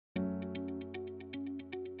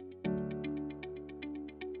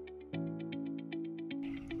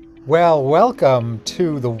Well, welcome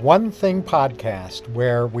to the One Thing podcast,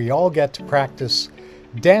 where we all get to practice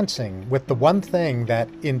dancing with the one thing that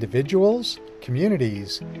individuals,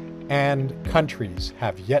 communities, and countries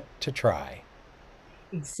have yet to try.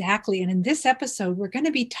 Exactly. And in this episode, we're going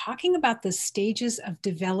to be talking about the stages of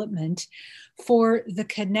development for the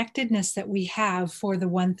connectedness that we have for the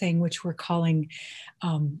one thing, which we're calling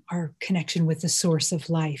our connection with the source of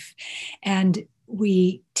life. And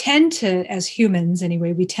we tend to, as humans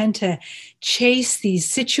anyway, we tend to chase these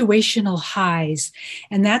situational highs.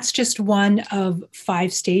 And that's just one of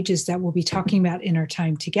 5 stages that we'll be talking about in our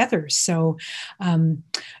time together. So, and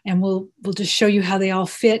we'll just show you how they all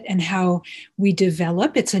fit and how we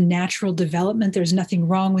develop. It's a natural development. There's nothing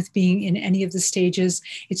wrong with being in any of the stages.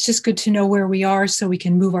 It's just good to know where we are so we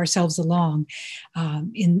can move ourselves along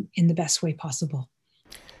in the best way possible.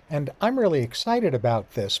 And I'm really excited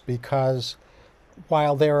about this because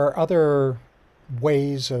while there are other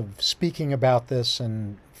ways of speaking about this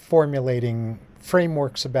and formulating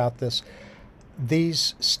frameworks about this,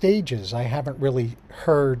 these stages I haven't really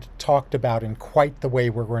heard talked about in quite the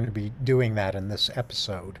way we're going to be doing that in this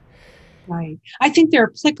episode. Right. I think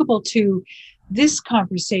they're applicable to this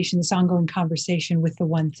conversation, this ongoing conversation with the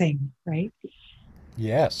one thing, right?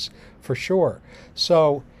 Yes, for sure.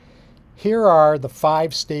 So here are the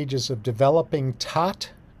 5 stages of developing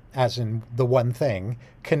TOT, as in the one thing,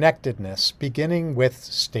 connectedness, beginning with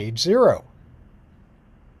stage 0.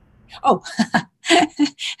 Oh,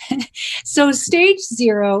 so stage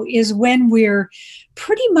 0 is when we're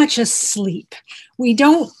pretty much asleep. We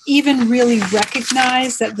don't even really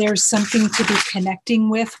recognize that there's something to be connecting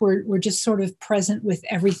with. We're just sort of present with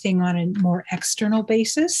everything on a more external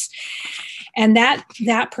basis. And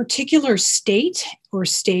that particular state or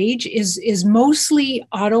stage is mostly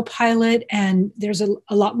autopilot, and there's a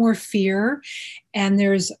lot more fear, and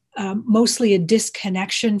there's mostly a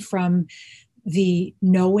disconnection from the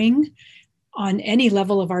knowing on any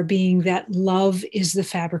level of our being that love is the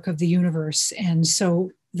fabric of the universe. And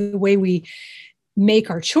so the way we make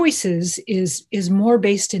our choices is more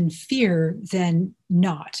based in fear than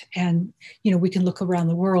not. And we can look around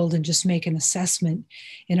the world and just make an assessment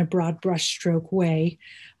in a broad brushstroke way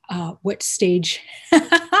what stage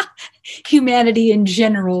humanity in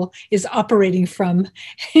general is operating from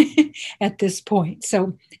at this point.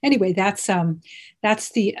 So anyway, that's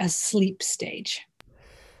the asleep stage.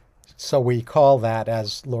 So we call that,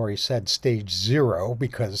 as Lori said, stage 0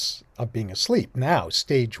 because of being asleep. Now,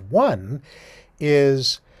 stage 1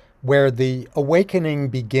 is where the awakening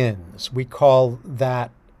begins. We call that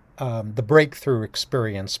the breakthrough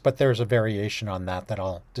experience, but there's a variation on that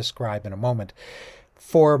I'll describe in a moment.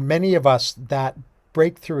 For many of us, that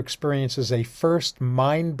breakthrough experience is a first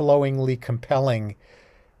mind-blowingly compelling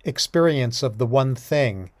experience of the one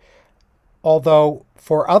thing. Although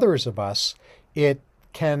for others of us, it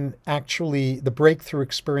can actually, the breakthrough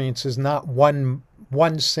experience is not one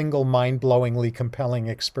single mind-blowingly compelling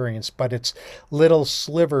experience, but it's little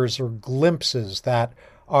slivers or glimpses that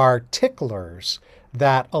are ticklers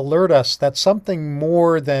that alert us that something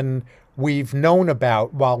more than we've known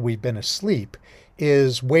about while we've been asleep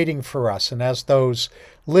is waiting for us. And as those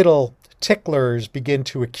little ticklers begin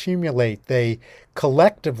to accumulate, they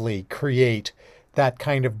collectively create that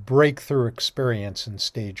kind of breakthrough experience in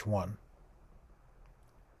stage 1.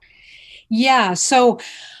 Yeah. So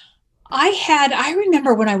I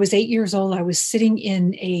remember when I was 8 years old, I was sitting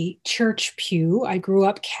in a church pew. I grew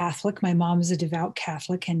up Catholic. My mom is a devout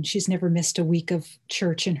Catholic, and she's never missed a week of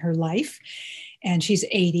church in her life. And she's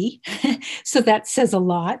 80. So that says a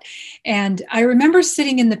lot. And I remember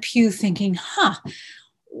sitting in the pew thinking,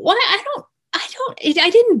 why I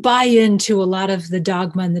didn't buy into a lot of the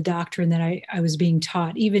dogma and the doctrine that I was being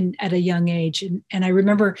taught, even at a young age. And I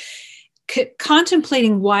remember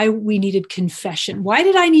contemplating why we needed confession. Why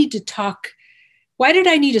did I need to talk? Why did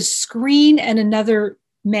I need a screen and another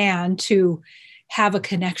man to have a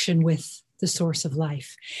connection with the source of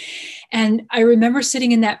life? And I remember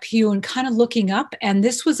sitting in that pew and kind of looking up, and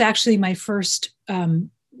this was actually my first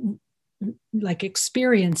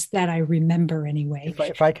experience that I remember anyway.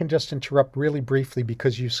 If I can just interrupt really briefly,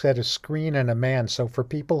 because you said a screen and a man. So for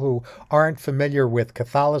people who aren't familiar with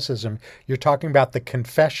Catholicism, you're talking about the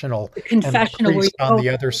confessional The and the confessional where you priest on go, the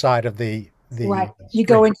other side of the right, you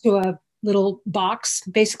go screen. into a little box,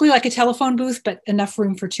 basically like a telephone booth, but enough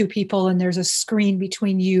room for 2 people. And there's a screen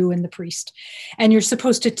between you and the priest. And you're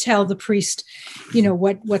supposed to tell the priest,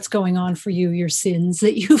 what's going on for you, your sins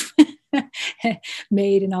that you've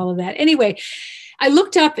made and all of that. Anyway, I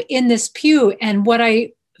looked up in this pew, and what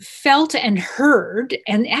I felt and heard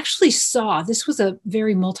and actually saw, this was a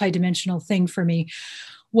very multidimensional thing for me,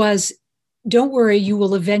 was don't worry, you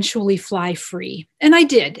will eventually fly free. And I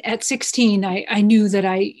did. At 16, I knew that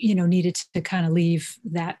I, needed to kind of leave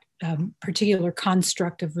that particular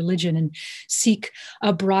construct of religion and seek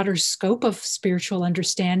a broader scope of spiritual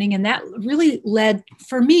understanding. And that really led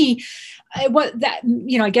for me,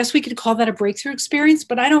 I guess we could call that a breakthrough experience,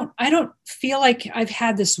 but I don't feel like I've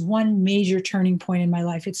had this one major turning point in my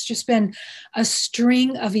life. It's just been a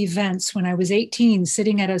string of events. When I was 18,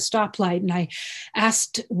 sitting at a stoplight, and I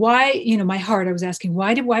asked why, my heart, I was asking,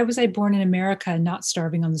 why was I born in America and not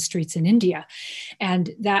starving on the streets in India?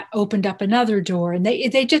 And that opened up another door, and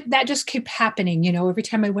that just kept happening. Every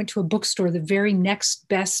time I went to a bookstore, the very next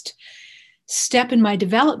best step in my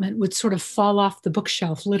development would sort of fall off the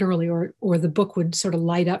bookshelf, literally, or the book would sort of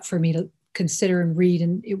light up for me to consider and read,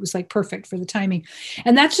 and it was like perfect for the timing.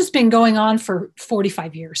 And that's just been going on for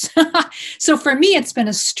 45 years. So for me, it's been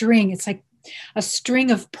a string. It's like a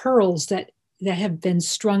string of pearls that have been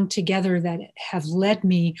strung together, that have led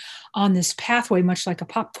me on this pathway, much like a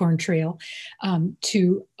popcorn trail,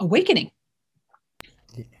 to awakening.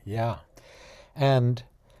 Yeah. And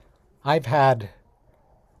I've had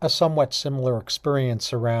a somewhat similar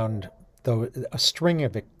experience around a string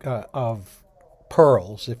of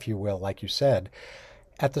pearls, if you will, like you said.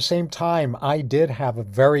 At the same time, I did have a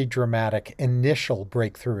very dramatic initial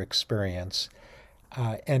breakthrough experience.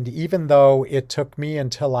 And even though it took me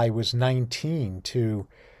until I was 19 to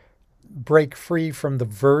break free from the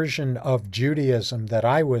version of Judaism that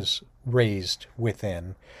I was raised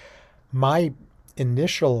within, my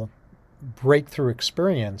initial breakthrough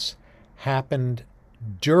experience happened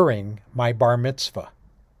during my bar mitzvah.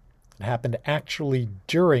 It happened actually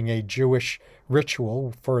during a Jewish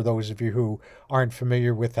ritual. For those of you who aren't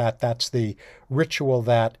familiar with that, that's the ritual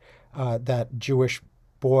that Jewish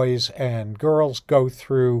boys and girls go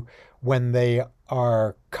through when they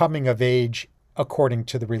are coming of age according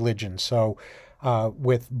to the religion. So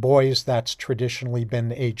with boys, that's traditionally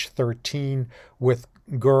been age 13. With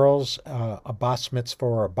girls, a bas mitzvah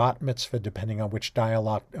or a bat mitzvah, depending on which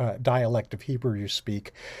dialect of Hebrew you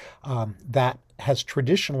speak, that has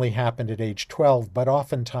traditionally happened at age 12, but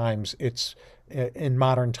oftentimes in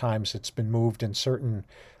modern times, it's been moved in certain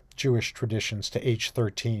Jewish traditions to age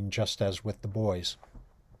 13, just as with the boys.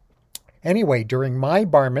 Anyway, during my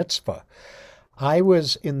bar mitzvah, I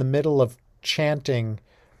was in the middle of chanting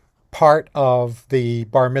part of the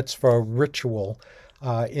bar mitzvah ritual.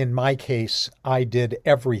 In my case, I did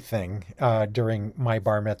everything during my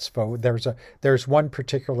bar mitzvah. There's one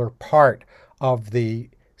particular part of the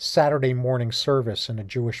Saturday morning service in a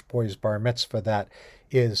Jewish boy's bar mitzvah that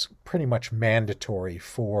is pretty much mandatory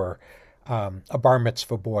for a bar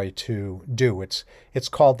mitzvah boy to do. It's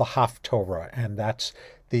called the Haftorah, and that's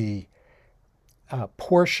the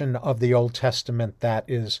portion of the Old Testament that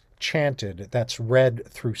is chanted, that's read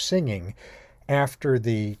through singing after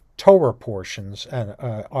the Torah portions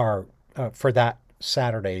are for that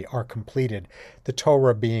Saturday are completed. The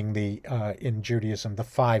Torah being in Judaism, the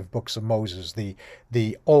 5 books of Moses,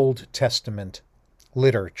 the Old Testament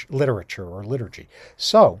literature or liturgy.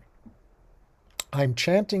 So I'm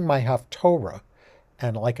chanting my Haftorah,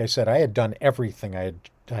 and like I said, I had done everything. I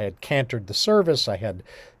had cantored the service, I had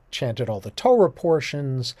chanted all the Torah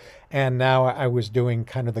portions, and now I was doing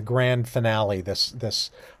kind of the grand finale,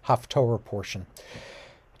 this Haftorah portion.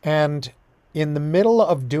 And in the middle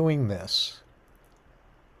of doing this,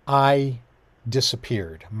 I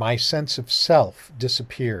disappeared. My sense of self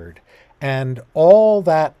disappeared. And all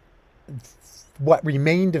that what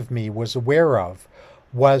remained of me was aware of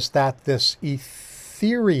was that this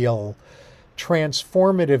ethereal,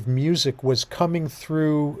 transformative music was coming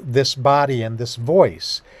through this body and this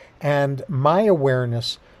voice. And my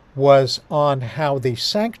awareness was on how the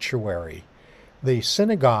sanctuary, the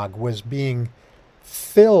synagogue, was being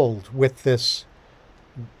filled with this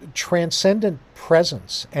transcendent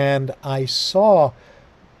presence. And I saw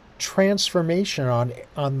transformation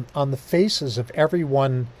on the faces of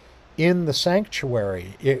everyone in the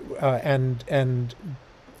sanctuary. And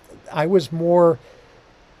I was more,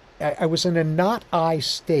 I was in a not I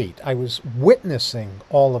state. I was witnessing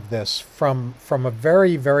all of this from a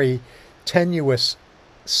very, very tenuous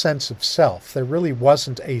sense of self. There really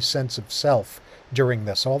wasn't a sense of self during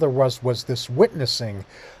this. All there was this witnessing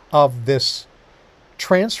of this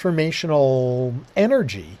transformational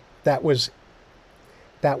energy that was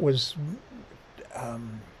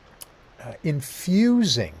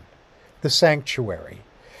infusing the sanctuary.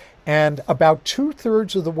 And about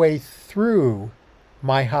 2/3 of the way through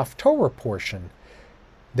my Haftorah portion,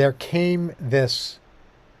 there came this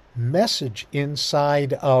message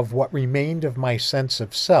inside of what remained of my sense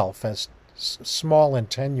of self, as small and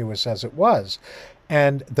tenuous as it was.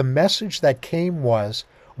 And the message that came was,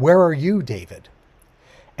 "Where are you, David?"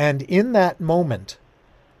 And in that moment,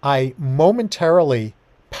 I momentarily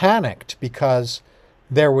panicked because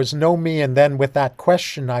there was no me. And then with that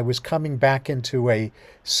question, I was coming back into a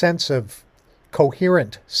sense of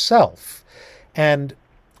coherent self. And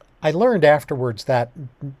I learned afterwards that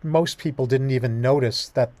most people didn't even notice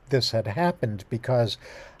that this had happened because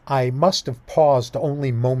I must have paused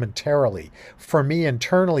only momentarily. For me,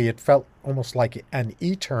 internally, it felt almost like an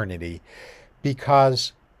eternity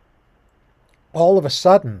because all of a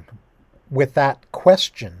sudden, with that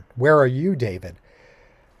question, "Where are you, David?"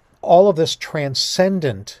 all of this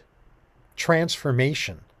transcendent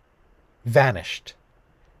transformation vanished.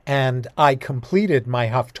 And I completed my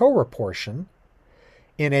Haftorah portion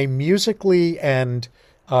in a musically and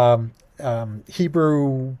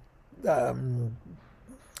Hebrew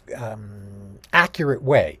accurate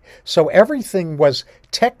way. So everything was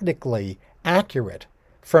technically accurate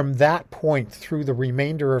from that point through the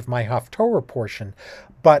remainder of my Haftorah portion,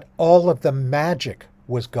 but all of the magic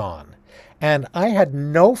was gone. And I had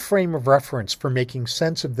no frame of reference for making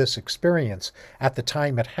sense of this experience at the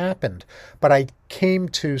time it happened. But I came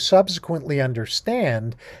to subsequently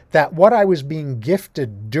understand that what I was being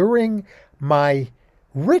gifted during my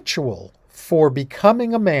ritual for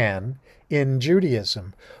becoming a man in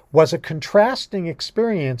Judaism was a contrasting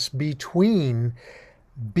experience between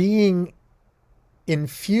being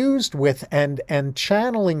infused with and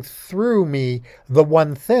channeling through me the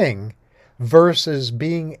one thing versus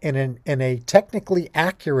being in a technically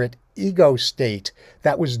accurate ego state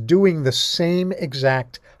that was doing the same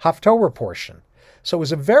exact Haftorah portion. So it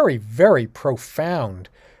was a very, very profound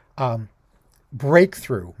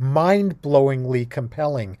breakthrough, mind-blowingly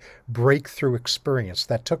compelling breakthrough experience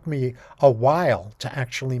that took me a while to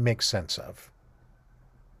actually make sense of.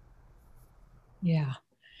 Yeah.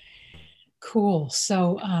 Cool.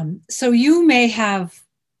 So you may have,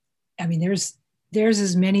 I mean, there's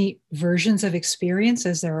as many versions of experience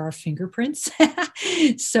as there are fingerprints.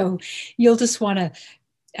 So you'll just want to,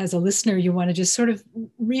 as a listener, you want to just sort of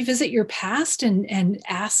revisit your past and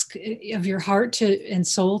ask of your heart to and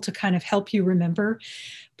soul to kind of help you remember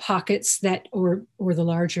pockets that or the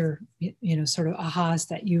larger, sort of ahas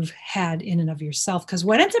that you've had in and of yourself. Because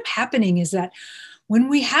what ends up happening is that when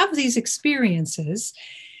we have these experiences,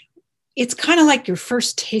 it's kind of like your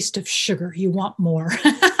first taste of sugar. You want more.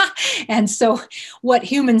 And so what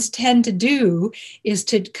humans tend to do is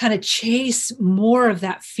to kind of chase more of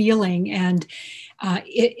that feeling. And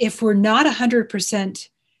if we're not 100%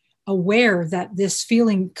 aware that this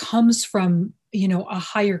feeling comes from a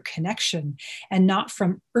higher connection and not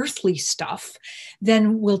from earthly stuff,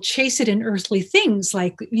 then we'll chase it in earthly things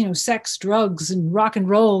like sex, drugs, and rock and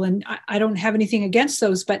roll. And I don't have anything against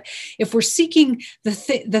those, but if we're seeking the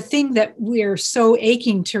thing that we're so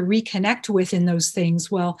aching to reconnect with in those things,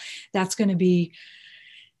 well, that's going to be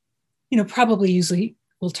probably usually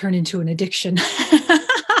will turn into an addiction.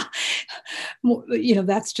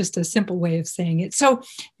 That's just a simple way of saying it. So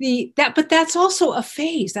but that's also a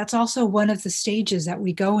phase. That's also one of the stages that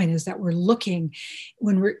we go in, is that we're looking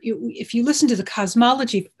if you listen to the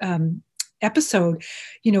cosmology episode,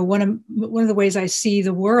 one of the ways I see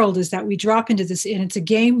the world is that we drop into this, and it's a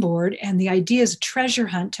game board, and the idea is a treasure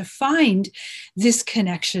hunt to find this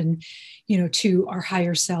connection to our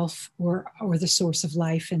higher self or the source of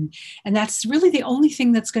life. And that's really the only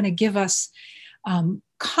thing that's going to give us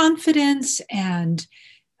confidence and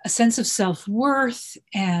a sense of self-worth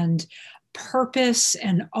and purpose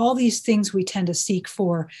and all these things we tend to seek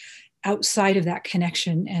for outside of that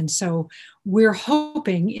connection. And so we're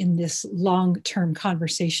hoping in this long-term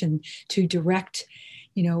conversation to direct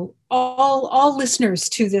all listeners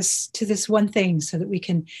to this one thing, so that we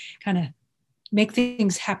can kind of make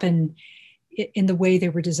things happen in the way they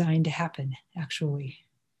were designed to happen, actually.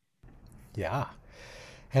 Yeah.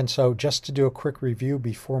 And so just to do a quick review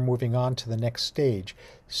before moving on to the next stage,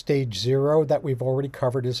 stage 0 that we've already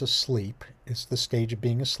covered is asleep. It's the stage of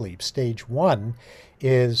being asleep. Stage 1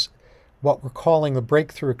 is what we're calling the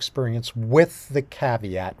breakthrough experience, with the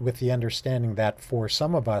caveat, with the understanding that for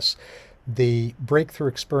some of us, the breakthrough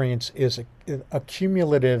experience is a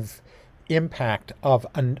cumulative impact of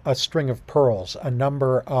a string of pearls, a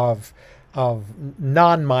number of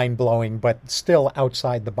non-mind-blowing but still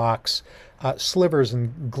outside the box slivers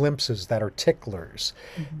and glimpses that are ticklers.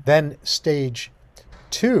 Mm-hmm. Then stage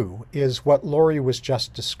 2 is what Lori was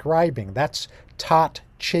just describing. That's TOT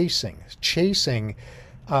chasing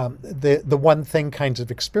the one thing kinds of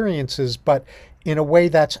experiences, but in a way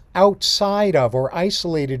that's outside of or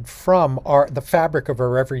isolated from the fabric of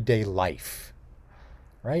our everyday life,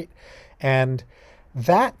 right? And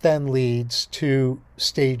That then leads to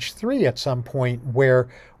stage three at some point where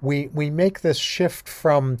we make this shift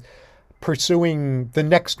from pursuing the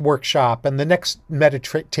next workshop and the next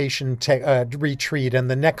meditation retreat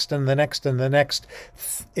and the next and the next and the next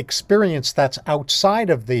experience that's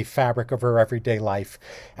outside of the fabric of our everyday life.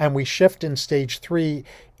 And we shift in stage three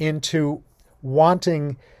into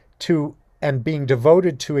wanting to and being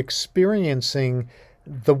devoted to experiencing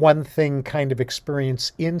the one thing kind of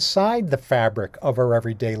experience inside the fabric of our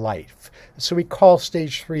everyday life. So we call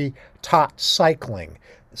stage three TOT cycling.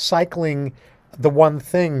 Cycling the one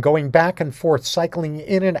thing, going back and forth, cycling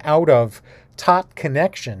in and out of TOT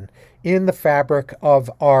connection in the fabric of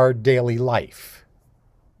our daily life.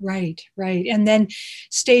 Right, right. And then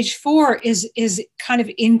stage four is kind of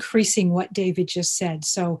increasing what David just said.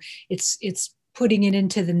 So it's putting it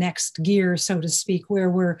into the next gear, so to speak, where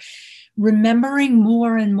we're remembering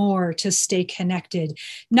more and more to stay connected,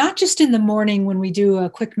 not just in the morning when we do a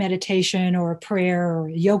quick meditation or a prayer or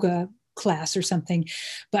a yoga class or something,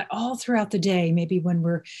 but all throughout the day, maybe when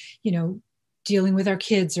we're, dealing with our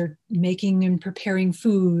kids or making and preparing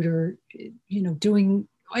food or, doing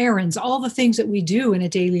errands, all the things that we do in a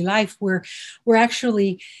daily life where we're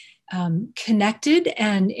actually connected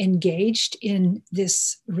and engaged in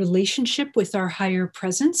this relationship with our higher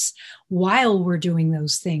presence while we're doing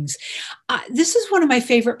those things. This is one of my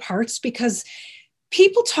favorite parts because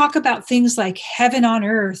people talk about things like heaven on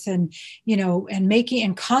earth and and making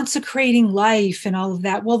and consecrating life and all of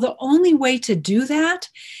that. Well, the only way to do that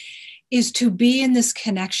is to be in this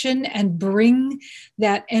connection and bring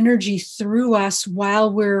that energy through us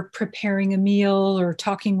while we're preparing a meal or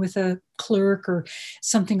talking with a clerk or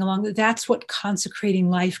something along that. That's what consecrating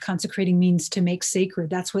means, to make sacred.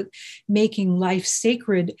 That's what making life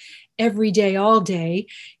sacred every day, all day.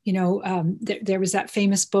 There was that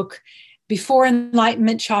famous book, Before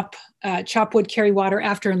Enlightenment, chop wood, carry water.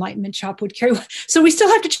 After enlightenment, chop wood, carry water. So we still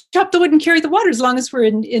have to chop the wood and carry the water as long as we're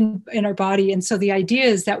in our body. And so the idea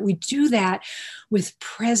is that we do that with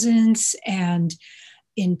presence and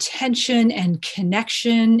intention and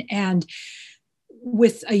connection and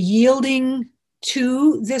with a yielding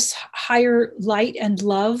to this higher light and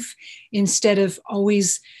love, instead of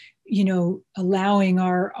always allowing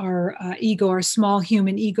our ego, our small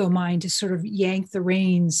human ego mind, to sort of yank the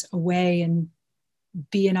reins away and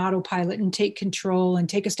be an autopilot and take control and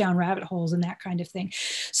take us down rabbit holes and that kind of thing.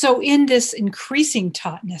 So in this increasing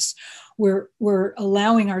tautness, we're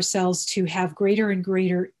allowing ourselves to have greater and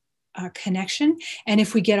greater connection. And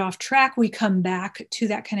if we get off track, we come back to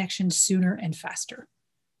that connection sooner and faster.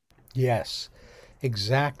 Yes,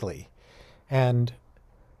 exactly. And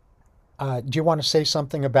do you want to say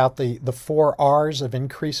something about the four R's of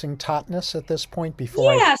increasing tautness at this point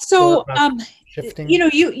before I Yeah. more So, about shifting?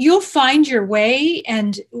 you'll find your way,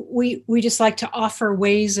 and we just like to offer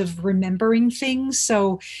ways of remembering things.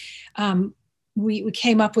 So, we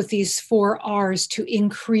came up with these four R's to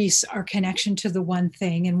increase our connection to the one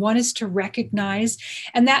thing. And one is to recognize,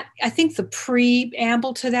 and that, I think the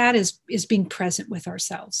preamble to that is being present with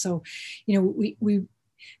ourselves. So, we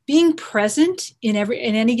being present in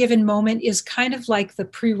any given moment is kind of like the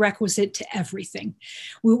prerequisite to everything.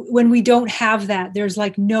 When we don't have that, there's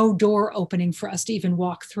like no door opening for us to even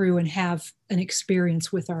walk through and have an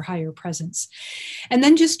experience with our higher presence. And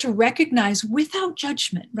then just to recognize without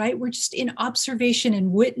judgment, right? We're just in observation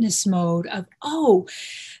and witness mode of, oh,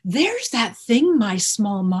 there's that thing my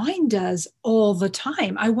small mind does all the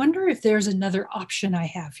time. I wonder if there's another option I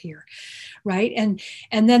have here, right? And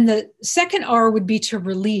then the second R would be to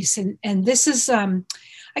release. And this is,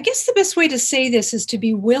 I guess the best way to say this is to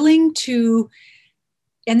be willing to,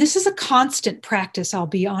 and this is a constant practice, I'll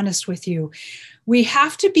be honest with you. We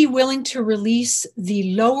have to be willing to release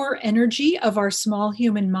the lower energy of our small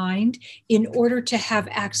human mind in order to have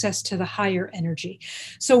access to the higher energy.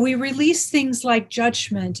 So we release things like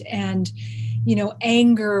judgment and,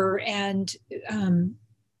 anger and,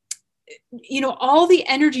 all the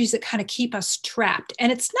energies that kind of keep us trapped.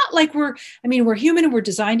 And it's not like we're human and we're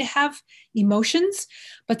designed to have emotions,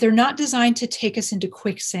 but they're not designed to take us into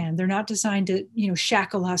quicksand. They're not designed to,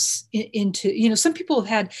 shackle us into, some people have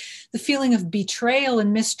had the feeling of betrayal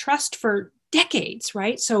and mistrust for decades,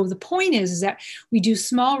 right? So the point is that we do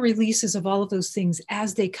small releases of all of those things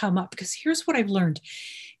as they come up, because here's what I've learned.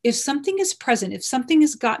 If something is present, if something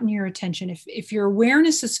has gotten your attention, if your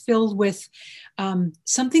awareness is filled with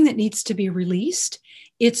something that needs to be released,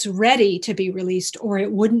 it's ready to be released, or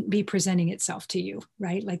it wouldn't be presenting itself to you,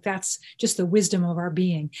 right? Like that's just the wisdom of our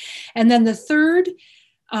being. And then the third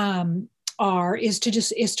R is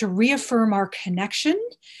to reaffirm our connection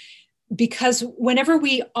because whenever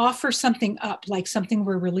we offer something up, like something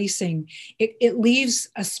we're releasing, it leaves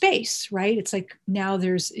a space, right? It's like, now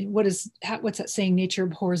there's, what's that saying, nature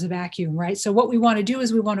abhors a vacuum, right? So what we want to do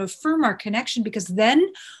is we want to affirm our connection, because then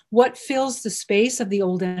what fills the space of the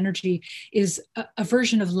old energy is a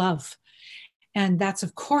version of love. And that's,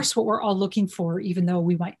 of course, what we're all looking for, even though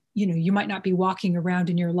we might, you might not be walking around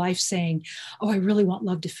in your life saying, oh, I really want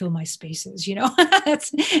love to fill my spaces,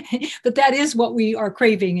 that's, but that is what we are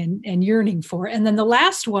craving and yearning for. And then the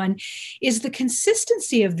last one is the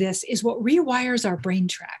consistency of this is what rewires our brain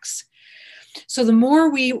tracks. So the more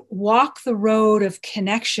we walk the road of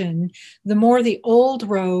connection, the more the old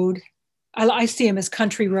road, I see them as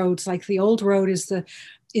country roads. Like the old road is the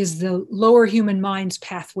lower human mind's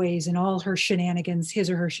pathways and all her shenanigans, his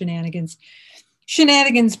or her shenanigans.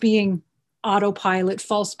 Shenanigans being autopilot,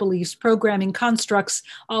 false beliefs, programming constructs,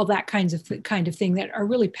 all that kind of thing that are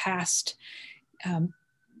really past.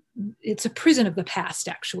 It's a prison of the past,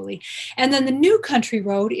 actually. And then the new country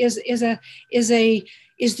road is the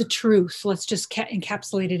truth. Let's just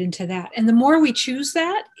encapsulate it into that. And the more we choose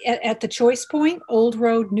that at the choice point, old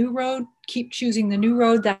road, new road, keep choosing the new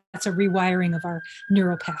road, that's a rewiring of our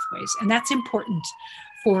neural pathways. And that's important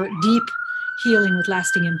for deep healing with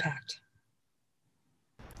lasting impact.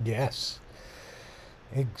 Yes,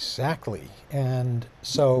 exactly. And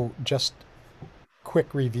so just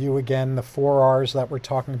quick review again, the four R's that we're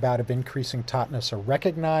talking about of increasing tautness are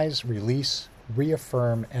recognize, release,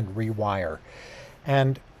 reaffirm, and rewire.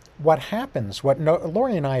 And what happens,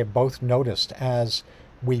 Lori and I have both noticed as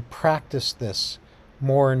we practice this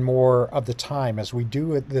more and more of the time, as we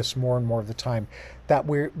do this more and more of the time, that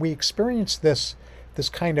we experience this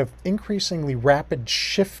kind of increasingly rapid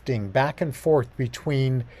shifting back and forth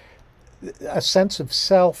between a sense of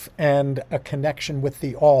self and a connection with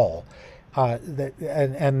the all. The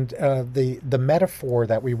metaphor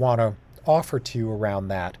that we want to offer to you around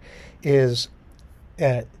that is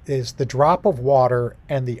the drop of water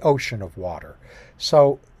and the ocean of water.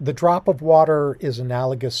 So the drop of water is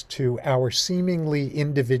analogous to our seemingly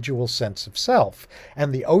individual sense of self,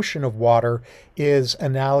 and the ocean of water is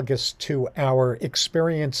analogous to our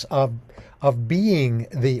experience of being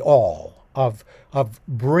the all, of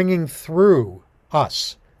bringing through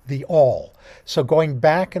us the all. So going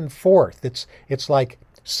back and forth, it's like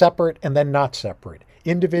separate and then not separate,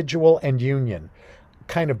 individual and union,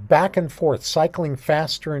 kind of back and forth, cycling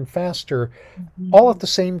faster and faster, all at the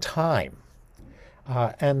same time.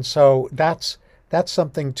 And so that's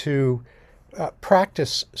something to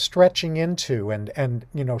practice stretching into, and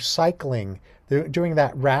cycling, doing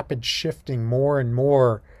that rapid shifting more and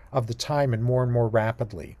more of the time and more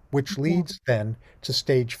rapidly, which leads then to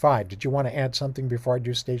stage 5. Did you want to add something before I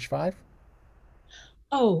do stage 5?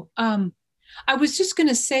 Oh, I was just going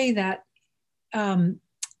to say that.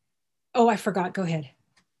 Oh, I forgot. Go ahead.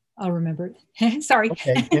 I'll remember it. Sorry.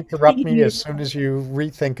 Okay, interrupt me as soon as you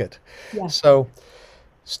rethink it. Yeah. So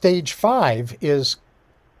stage 5 is,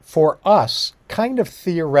 for us, kind of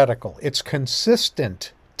theoretical. It's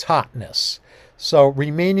consistent tautness. So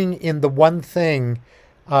remaining in the one thing,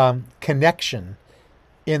 connection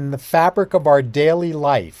in the fabric of our daily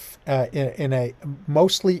life, in a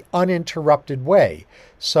mostly uninterrupted way.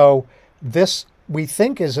 So this, we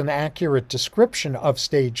think, is an accurate description of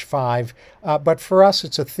stage 5, but for us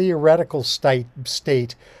it's a theoretical state,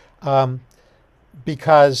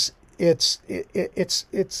 because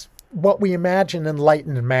it's what we imagine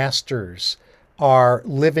enlightened masters are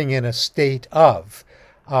living in a state of.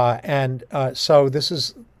 So this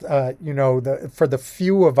is, for the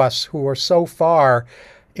few of us who are so far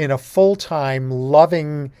in a full-time,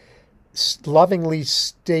 lovingly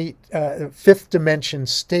state, fifth dimension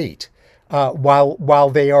state, while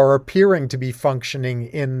they are appearing to be functioning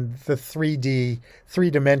in the 3D,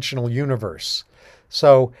 three-dimensional universe.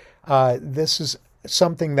 So this is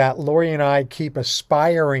something that Lori and I keep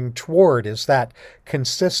aspiring toward, is that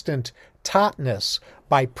consistent tautness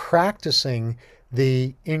by practicing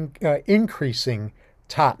the increasing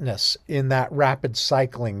tautness in that rapid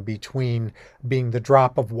cycling between being the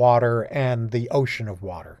drop of water and the ocean of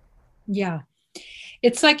water. Yeah.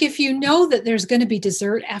 It's like, if you know that there's going to be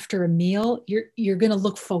dessert after a meal, you're going to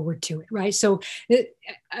look forward to it, right? So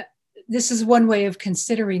this is one way of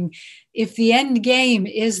considering, if the end game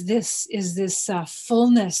is this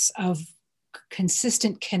fullness of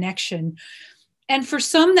consistent connection. And for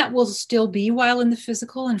some that will still be while in the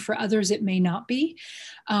physical, and for others it may not be.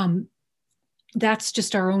 That's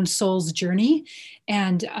just our own soul's journey.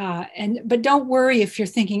 But don't worry if you're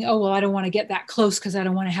thinking, oh, well, I don't want to get that close because I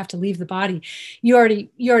don't want to have to leave the body. You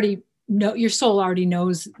already know, your soul already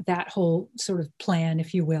knows that whole sort of plan,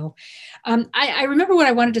 if you will. I remember what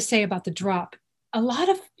I wanted to say about the drop. A lot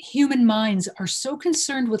of human minds are so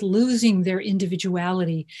concerned with losing their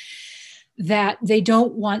individuality that they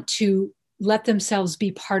don't want to let themselves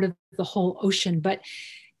be part of the whole ocean. But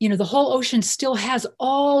the whole ocean still has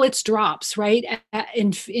all its drops, right?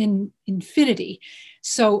 In infinity.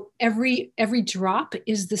 So every drop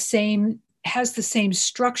is the same, has the same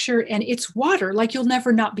structure, and it's water. Like, you'll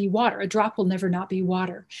never not be water. A drop will never not be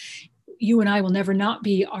water. You and I will never not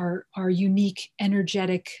be our unique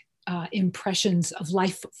energetic impressions of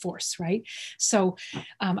life force, right? So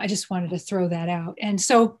I just wanted to throw that out. And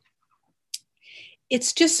so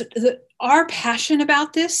it's just our passion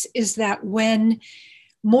about this is that when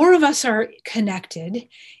more of us are connected,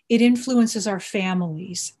 it influences our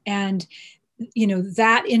families, and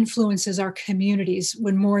that influences our communities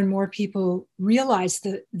when more and more people realize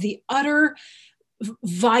the utter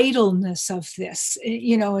vitalness of this.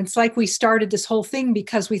 It's like we started this whole thing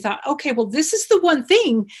because we thought, okay, well, this is the one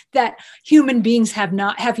thing that human beings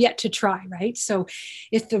have yet to try, right? So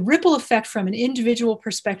if the ripple effect from an individual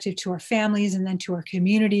perspective to our families, and then to our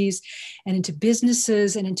communities, and into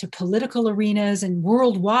businesses, and into political arenas, and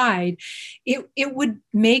worldwide, it would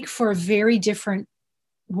make for a very different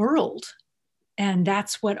world. And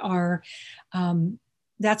that's what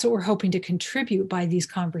we're hoping to contribute by these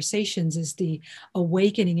conversations, is the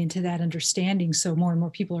awakening into that understanding, so more and more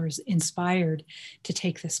people are inspired to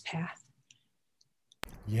take this path.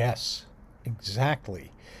 Yes,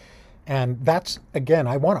 exactly. And that's, again,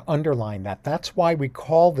 I want to underline that. That's why we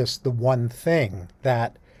call this the one thing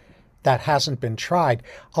that hasn't been tried.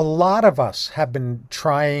 A lot of us have been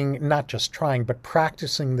trying, not just trying, but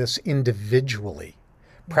practicing this individually,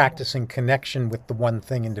 practicing connection with the one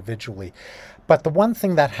thing individually. But the one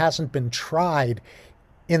thing that hasn't been tried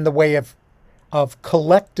in the way of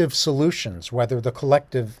collective solutions, whether the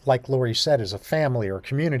collective, like Lori said, is a family or a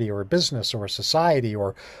community or a business or a society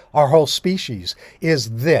or our whole species,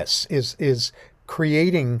 is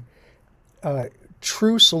creating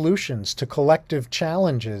true solutions to collective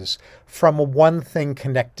challenges from a one thing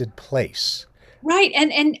connected place. Right.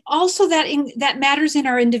 And also that matters in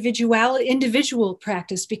our individual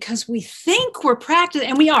practice, because we think we're practicing,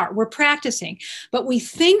 and we're practicing, but we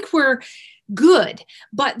think we're good.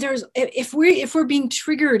 But if we're being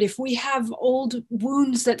triggered, if we have old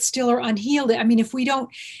wounds that still are unhealed, I mean, if we're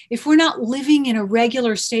not living in a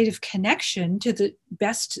regular state of connection to the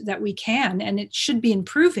best that we can, and it should be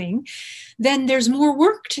improving, then there's more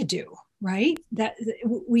work to do. Right? That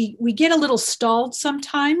we get a little stalled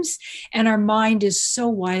sometimes, and our mind is so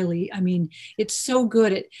wily. I mean, it's so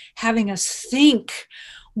good at having us think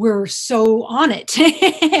we're so on it.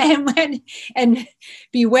 and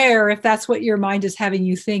beware, if that's what your mind is having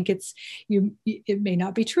you think, it may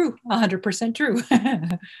not be true, 100% true.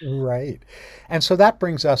 Right. And so that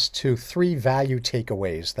brings us to three value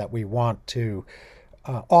takeaways that we want to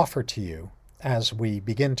offer to you as we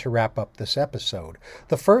begin to wrap up this episode.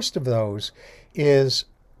 The first of those is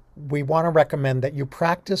we want to recommend that you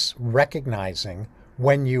practice recognizing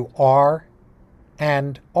when you are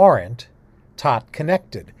and aren't TOT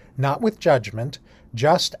connected, not with judgment,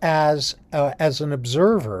 just as an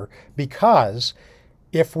observer, because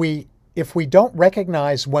if we don't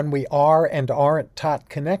recognize when we are and aren't TOT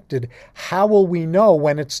connected, how will we know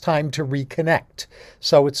when it's time to reconnect?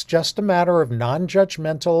 So it's just a matter of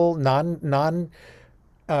non-judgmental,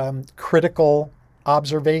 non-critical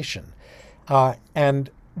observation.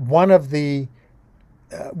 And one of the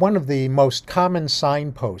most common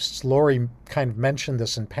signposts, Lori kind of mentioned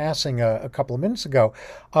this in passing a couple of minutes ago,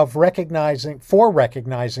 of recognizing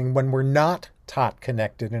when we're not TOT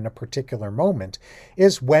connected in a particular moment,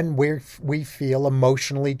 is when we feel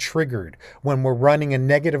emotionally triggered, when we're running a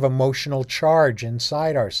negative emotional charge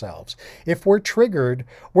inside ourselves. If we're triggered,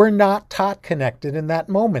 we're not TOT connected in that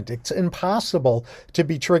moment. It's impossible to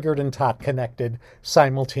be triggered and TOT connected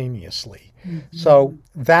simultaneously. Mm-hmm. So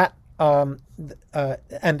that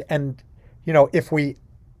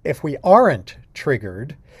if we aren't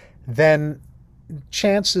triggered, then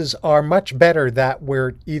chances are much better that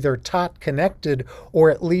we're either TOT connected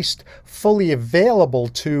or at least fully available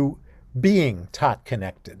to being TOT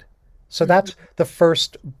connected. So that's the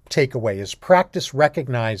first takeaway, is practice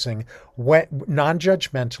recognizing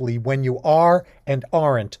non-judgmentally when you are and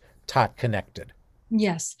aren't TOT connected.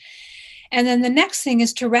 Yes. And then the next thing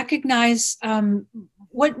is to recognize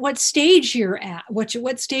what stage you're at,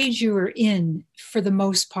 what stage you are in for the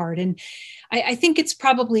most part. And I think it's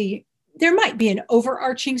probably there might be an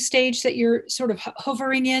overarching stage that you're sort of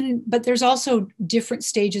hovering in, but there's also different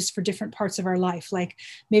stages for different parts of our life. Like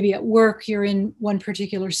maybe at work, you're in one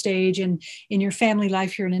particular stage, and in your family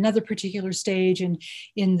life, you're in another particular stage, and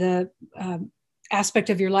in the aspect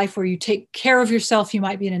of your life where you take care of yourself, you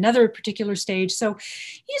might be in another particular stage. So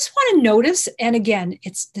you just want to notice. And again,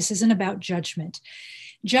 this isn't about judgment.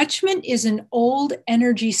 Judgment is an old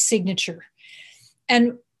energy signature.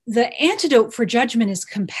 And the antidote for judgment is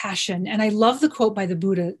compassion. And I love the quote by the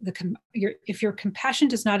Buddha, if your compassion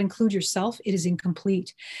does not include yourself, it is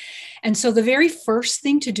incomplete. And so the very first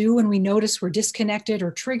thing to do when we notice we're disconnected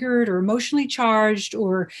or triggered or emotionally charged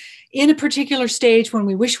or in a particular stage when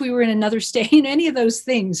we wish we were in another stage, any of those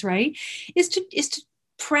things, right, is to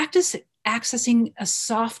practice accessing a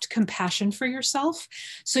soft compassion for yourself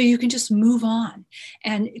so you can just move on.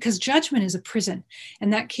 And because judgment is a prison,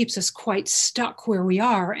 and that keeps us quite stuck where we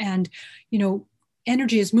are. And,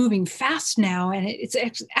 energy is moving fast now, and it's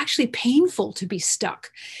actually painful to be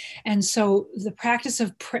stuck. And so the practice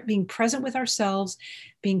of being present with ourselves,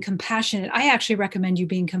 being compassionate, I actually recommend you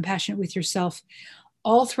being compassionate with yourself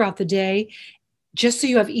all throughout the day, just so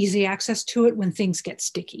you have easy access to it when things get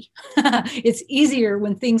sticky. It's easier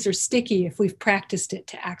when things are sticky if we've practiced it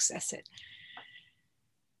to access it.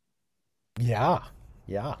 Yeah,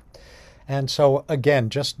 yeah. And so again,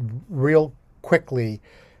 just real quickly,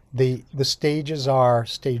 the stages are: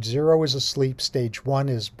 stage zero is asleep, stage one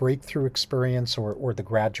is breakthrough experience, or the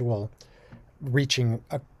gradual reaching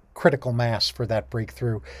a critical mass for that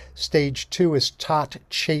breakthrough. Stage two is TOT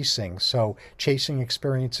chasing, so chasing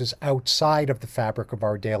experiences outside of the fabric of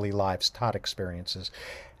our daily lives, TOT experiences.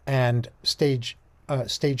 And stage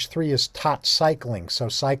three is TOT cycling, so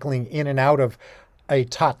cycling in and out of a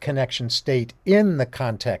TOT connection state in the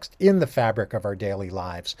context, in the fabric of our daily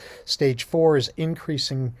lives. Stage four is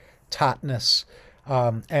increasing TOTness,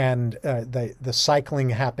 and the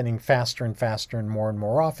cycling happening faster and faster and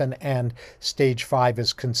more often. And stage five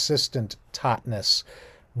is consistent TOTness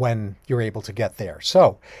when you're able to get there.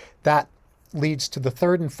 So that leads to the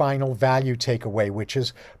third and final value takeaway, which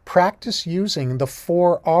is practice using the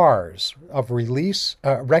 4 R's of release,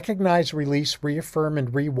 recognize, release, reaffirm,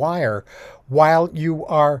 and rewire, while you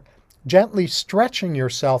are gently stretching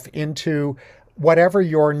yourself into whatever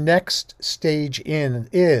your next stage in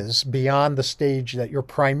is beyond the stage that you're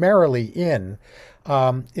primarily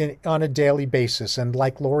on a daily basis. And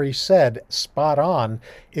like Lori said, spot on,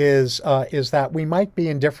 is that we might be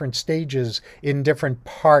in different stages in different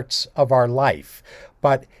parts of our life,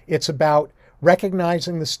 but it's about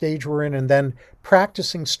recognizing the stage we're in and then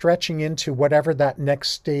practicing stretching into whatever that next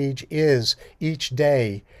stage is each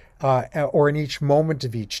day, or in each moment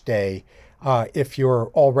of each day, if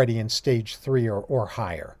you're already in stage three or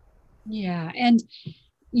higher. Yeah. And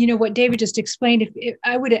what David just explained, if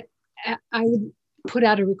I would put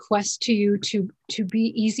out a request to you to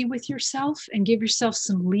be easy with yourself and give yourself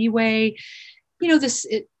some leeway.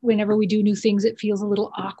 Whenever we do new things, it feels a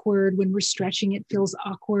little awkward. When we're stretching, it feels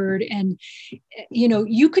awkward. And,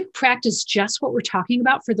 you could practice just what we're talking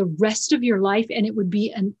about for the rest of your life, and it would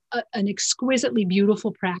be an exquisitely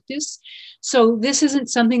beautiful practice. So this isn't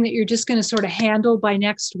something that you're just going to sort of handle by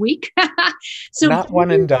next week. So Not one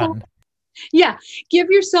and done. yeah, give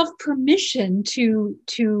yourself permission to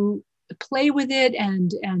play with it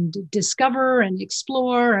and discover and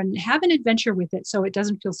explore and have an adventure with it, so it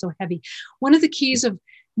doesn't feel so heavy. One of the keys of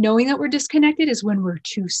knowing that we're disconnected is when we're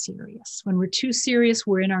too serious. When we're too serious,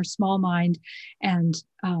 we're in our small mind, and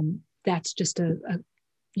that's just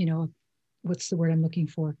what's the word I'm looking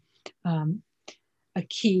for? A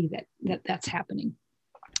key that's happening.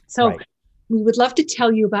 So right. We would love to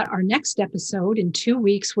tell you about our next episode in 2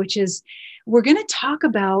 weeks, which is we're going to talk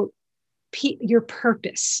about your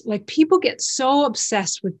purpose. Like, people get so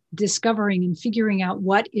obsessed with discovering and figuring out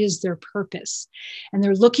what is their purpose, and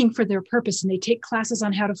they're looking for their purpose, and they take classes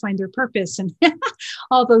on how to find their purpose and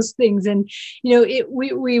all those things. And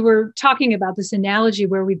we were talking about this analogy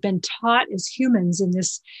where we've been taught as humans in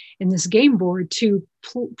this game board to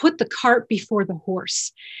put the cart before the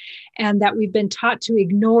horse, and that we've been taught to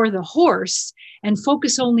ignore the horse and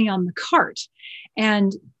focus only on the cart.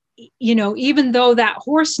 And even though that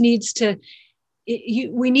horse needs to,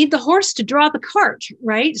 we need the horse to draw the cart,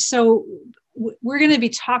 right? So we're going to be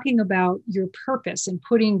talking about your purpose and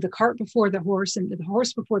putting the cart before the horse and the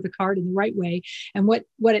horse before the cart in the right way, and what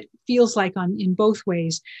it feels like in both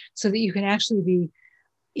ways, so that you can actually be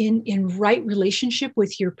in right relationship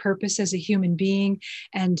with your purpose as a human being,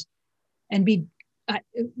 and be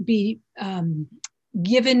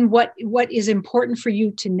given what is important for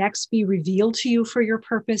you to next be revealed to you for your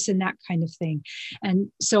purpose, and that kind of thing. And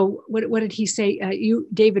so what did he say?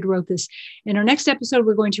 David wrote this. In our next episode,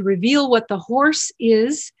 we're going to reveal what the horse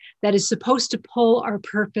is that is supposed to pull our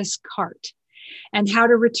purpose cart, and how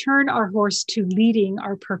to return our horse to leading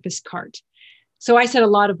our purpose cart. So I said a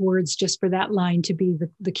lot of words just for that line to be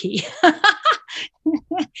the key.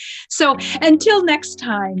 So until next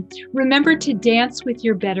time, remember to dance with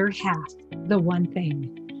your better half, the one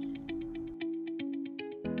thing.